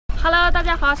Hello， 大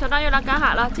家好，小张又来赶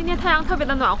海了。今天太阳特别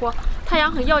的暖和，太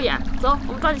阳很耀眼。走，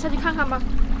我们抓紧下去看看吧。哇，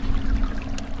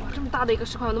这么大的一个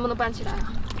石块，我能不能搬起来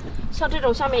啊？像这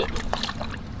种下面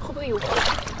会不会有货？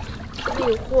会不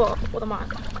会有货？我的妈呀！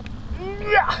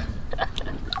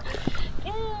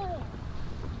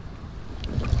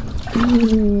为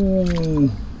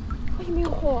什么有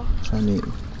货？山里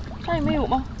没有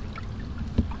吗？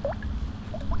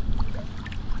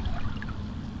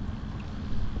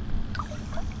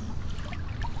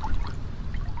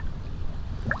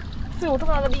费我这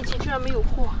么大的力气，居然没有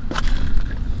货！哇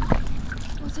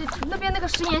塞，那边那个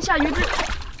食盐下鱼，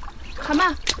这海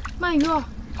鳗鱼哦，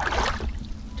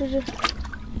这是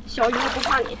小鱼不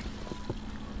怕你，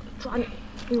抓你！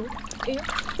哎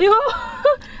呦，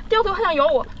掉头还想咬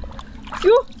我！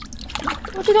哟，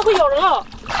我这条会咬人啊！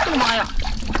我的妈呀！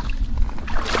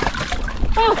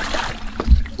哎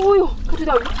呦，看这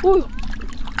条鱼！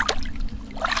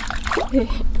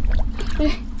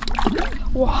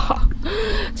哇，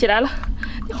起来了！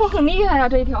你好，很厉害呀，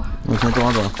这一条。往前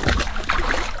抓抓。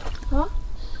啊？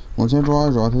往前抓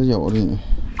一抓，它咬着你。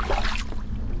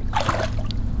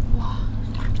哇，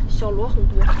小螺很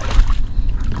多。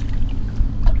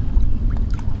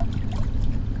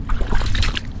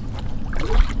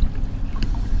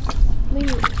没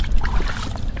有。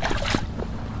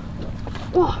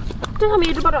哇，这上面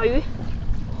一只八爪鱼。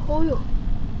哦呦！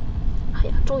哎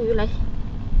呀，终于来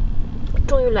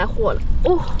货了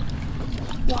哦！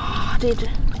哇，这一只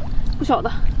不小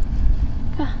的，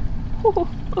看，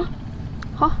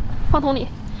好，放桶里。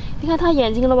你看它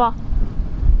眼睛了吧？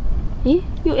咦，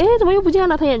怎么又不见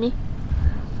了？它眼睛，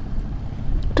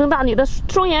睁大你的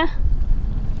双眼。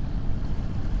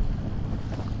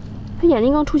它眼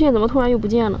睛刚出现，怎么突然又不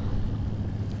见了？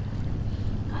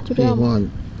就这样吧。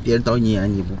别人导你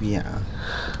眼你不闭眼啊？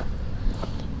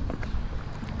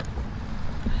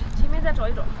前面再找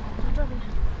一找，从这边。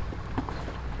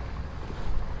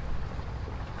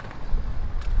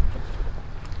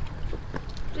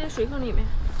这些水坑里面。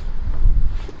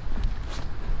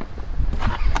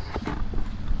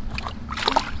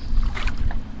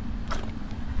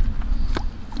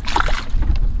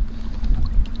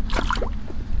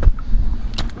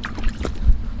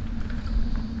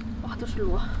哇，都是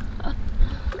螺。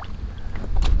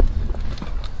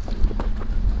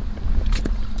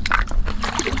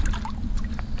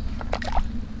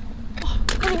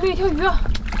那里面有一条鱼，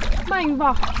鳗鱼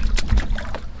吧？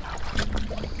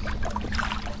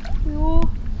哟，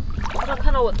好像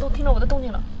看到我，都听到我的动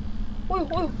静了。哎呦！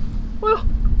哇，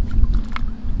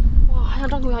还想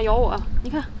张口想咬我啊！你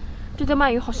看，这条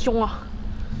鳗鱼好凶啊！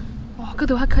哇，个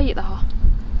头还可以的哈。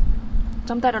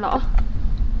咱们带着了啊。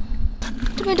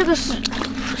这边这个是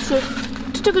水，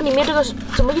这个里面这个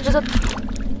怎么一直在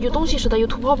有东西似的，有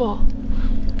吐泡泡？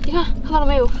你看到了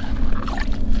没有？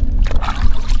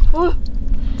哦，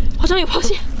好像有螃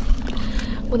蟹！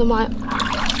我的妈呀！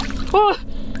哦，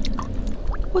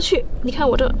我去！你看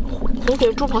我这红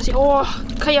腿猪螃蟹，哇，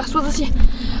可以啊，梭子蟹！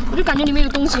我就感觉里面有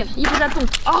东西一直在动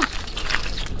啊！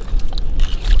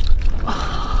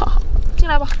进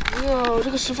来吧！哎呦，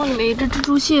这个石缝里面有只蜘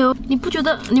蛛蟹哦！你不觉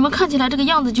得你们看起来这个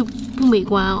样子就不美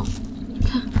观哦？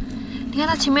你看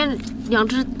它前面两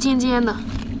只尖尖的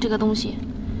这个东西，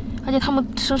而且它们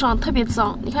身上特别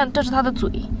脏。你看，这是它的嘴，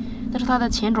那是它的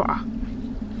前爪，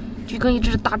就跟一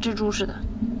只大蜘蛛似的。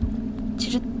其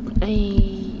实，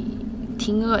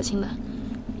挺恶心的。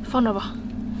放着吧，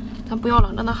咱不要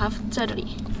了，让它还在这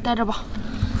里待着吧。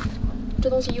这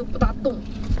东西又不大动。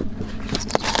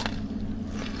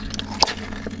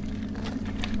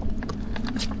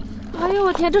哎呦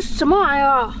我天，这是什么玩意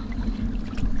儿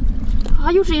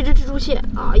啊？又是一只蜘蛛蟹！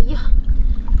哎呀，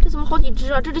这怎么好几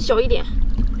只啊？这只小一点。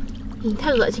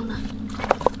太恶心了。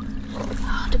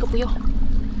啊，这个不要。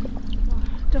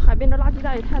这海边的垃圾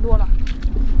袋也太多了。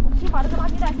先把这个垃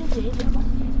圾袋先捡一捡吧。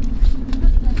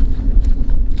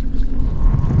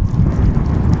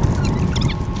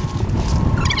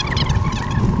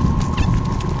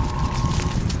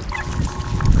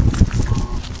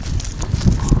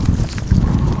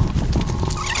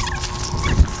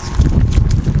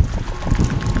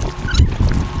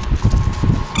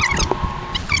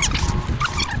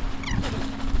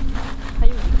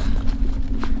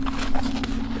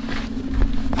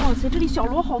哇塞，这里小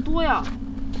螺好多呀！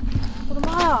我的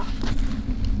妈呀！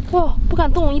哇，不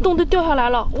敢动，一动就掉下来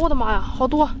了。我的妈呀，好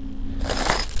多！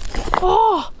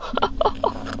哦，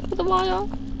我的妈呀，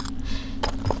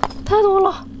太多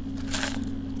了！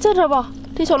在这吧，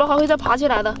这小螺还会再爬起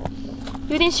来的，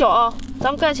有点小啊，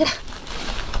咱们盖起来。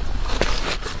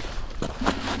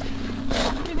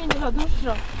这边你看都是。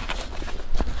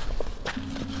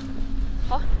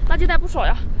好，垃圾袋不少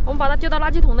呀。我们把它丢到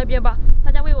垃圾桶那边吧。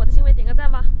大家为我的行为点个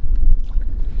赞吧。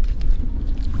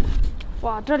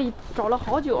哇，这里找了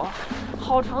好久啊，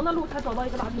好长的路才找到一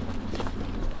个垃圾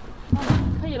桶。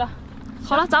可以了。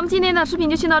好了，咱们今天的视频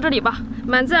就先到这里吧。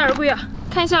满载而归啊！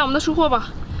看一下我们的收获吧。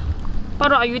八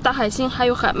爪鱼、大海星，还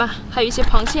有海鳗，还有一些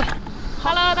螃蟹。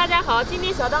Hello， 大家好，今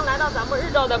天小张来到咱们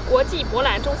日照的国际博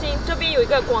览中心，这边有一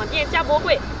个广电家博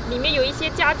会，里面有一些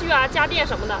家具啊、家电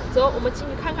什么的。走，我们进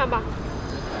去看看吧。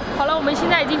好了，我们现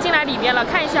在已经进来里面了，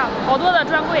看一下，好多的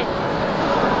专柜。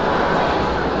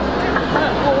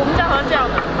我们家好像这样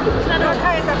的，现在这种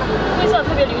灰色特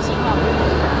别流行哈。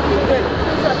对，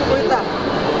灰色。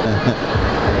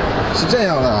是这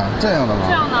样的，这样的吗？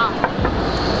这样的。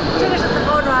这个是自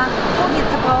抛砖，后底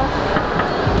自抛，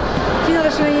听到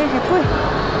的声音很脆。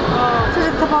这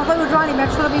是自抛，所有砖里面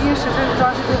除了卫星石，这是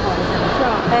砖是最好的。是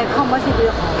啊。哎，抗磨性比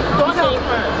较好。多少钱一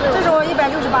块？这是我168，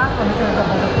我们现在这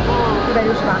抛的。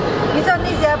168。你像那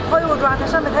些抛油砖，它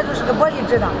上面它就是个玻璃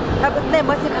质的，它耐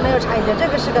磨性可能要差一些。这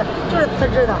个是个就是瓷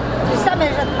质的，下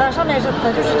面是瓷，上面是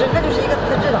瓷，就是整个就是一个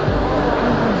瓷质的。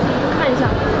看一下。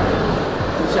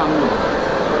项目。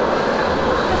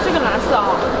这是个蓝色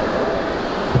啊。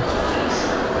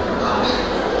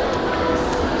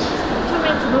上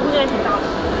面尺寸空间挺大的。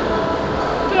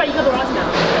这个一个多少钱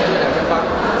啊？这个2800。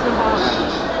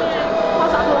它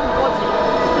咋说很高级，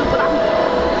就不大会。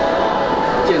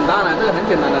简单的，这个很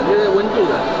简单的，就是温度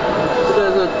的，这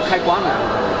个是开关的。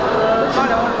窗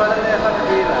帘我说的那还是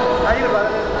可以的，还有一个说的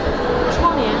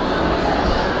窗帘。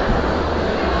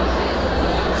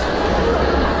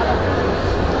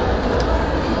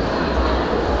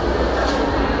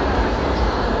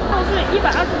是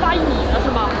128米的是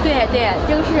吗？对对，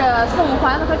这个是送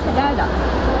环子和衬带的。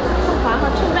送环和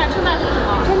衬带，衬带是什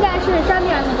么？衬带是上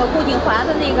面那个固定环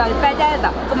子那个白带的，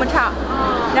这么长。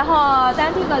然后咱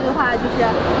这个的话，就是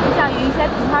像有一些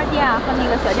品牌店啊和那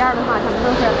个小店的话，他们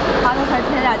都是环子和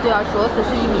衬带都要收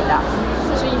41米的。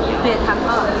41米。对他们，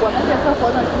我们是和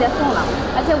活动直接送了，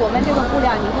而且我们这个布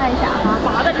料你看一下哈，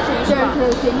麻的这属于这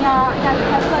是水蔫，但是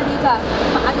它和一个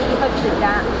麻的一个质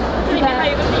感。这里面还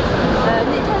有一个内衬。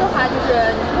内衬的话就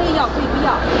是你可以要可以不要，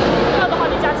要的话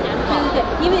得加钱是吧？对对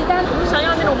对，因为咱我们想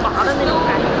要那种麻的那种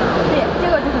感觉。对，这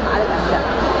个就是麻的感觉。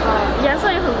颜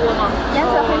色也很多吗？颜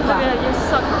色很多。特别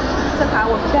色卡。色卡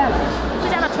我不带了。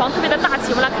这家的床特别的大气，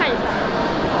我们来看一下。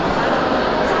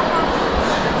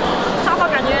沙发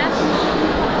感觉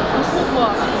很舒服，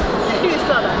绿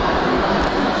色的。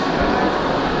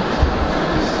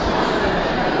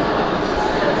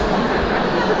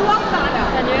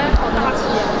感觉好大气。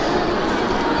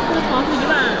这个床是10600。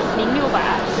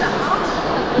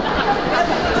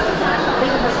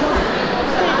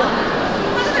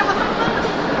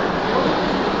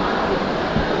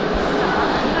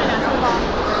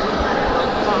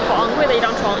好昂贵的一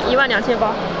张床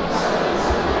，12800。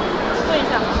坐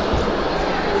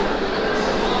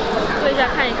一下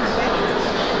看一看。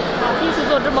第一次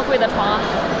坐这么贵的床啊！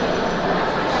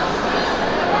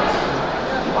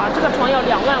哇，这个床要25600，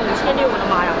我的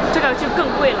妈呀，这个就更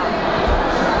贵了。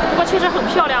不过确实很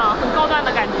漂亮啊，很高端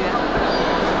的感觉。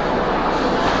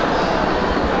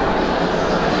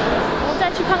我们再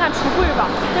去看看橱柜吧，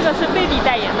这个是贝比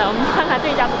代言的，我们看看这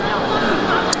一家怎么样。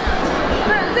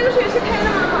这个水是开的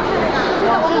吗？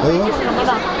这是什么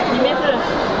的？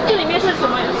这里面是什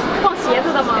么？放鞋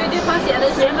子的吗？对，放鞋的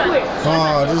鞋柜。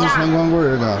啊，这是玄关柜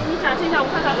这个。你展示一下，我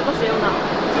看看怎么使用的。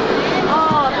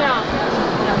哦，这样。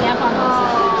两边放东西。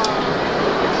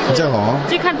这好。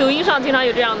这看抖音上经常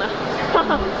有这样的。哈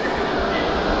哈。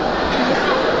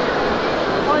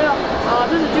哎呦，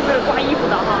这是就是挂衣服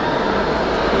的哈。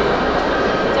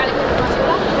家里开始装修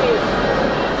了。对。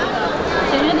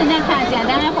其实人家看简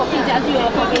单或配家具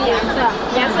或配颜色，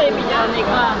颜色也比较那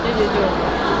个。对对对，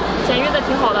简约的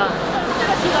挺好的。这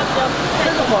个提的比较。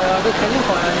这个好呀，这肯定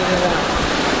好呀，你这个。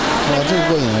这个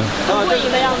过瘾。很过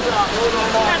瘾的样子。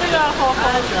看这个好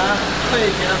安全、快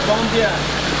捷、方便。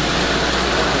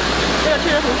这个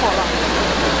确实很好了。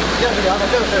这是凉的，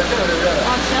这个是热的。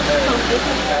行，很舒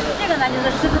服。这个呢就是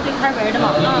十字对开纹的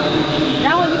嘛，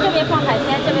然后你这边放海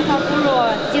鲜，这边放猪肉、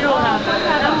鸡肉呢，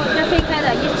然后这分开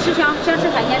的，你吃想吃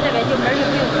海鲜这边就门就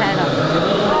不用开了。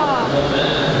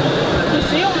挺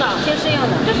实用的，挺实用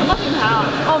的。这什么品牌啊？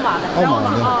奥马的。奥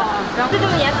马的。然后这个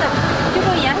颜色，就这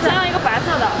个颜色。想要一个白色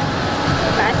的。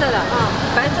白色的，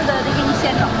白色的得给你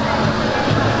现找。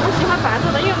我喜欢白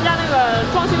色的，因为我们家那个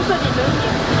装修设计整体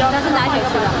比较。那是哪景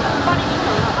式的？巴黎冰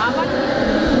城的啊，巴黎。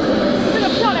这个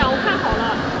漂亮，我看好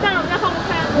了，但是我们家放不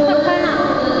开。放不开呢。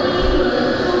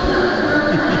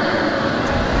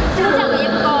这个价格也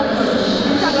不高，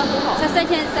价格很好，才4000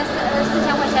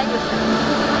块钱就是。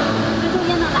这中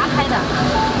间能拉开的。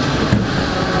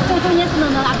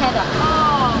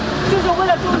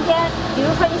这中间，比如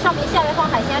说你上面下面放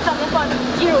海鲜，上面放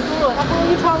鸡肉、猪肉，它不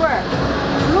容易串味儿。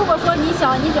如果说你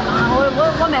想啊，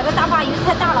我买个大鲅鱼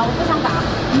太大了，我不想赶，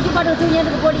你就把这个中间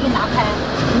这个玻璃给拿开，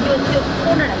你就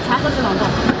封着了，全都是冷冻，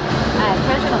哎，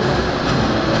全是冷冻。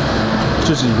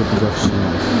这是一个比较实用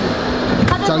的。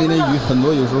家里的鱼很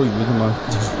多，有时候鱼他妈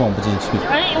就是放不进去。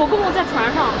哎，我公公在船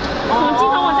上，经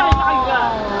常往家里拉鱼。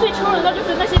最愁人的就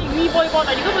是那些鱼一包一包的，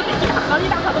一个都得一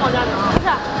大盒的往家里拿。不是，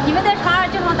你们在船上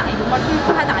经常打鱼吗？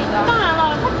出海打鱼？当然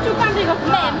了，他就干这个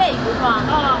卖鱼是吧？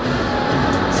啊。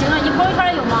行了，你朋友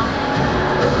圈有吗？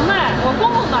不卖，我公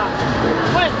公的，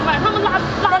我也不卖。他们拉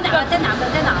这个在哪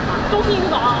吗？东兴渔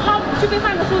港拉就被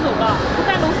贩子收走了，不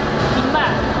带都明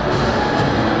白。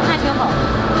那挺好。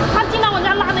他经常往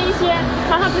家拉那一些，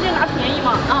船上直接拿便宜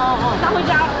嘛。拿回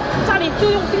家里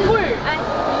就用冰棍儿。哎，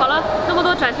好了，那么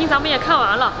多展厅咱们也看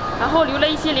完了，然后留了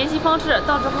一些联系方式，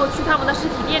到时候去他们的实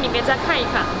体店里面再看一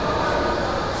看。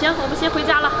行，我们先回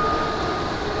家了。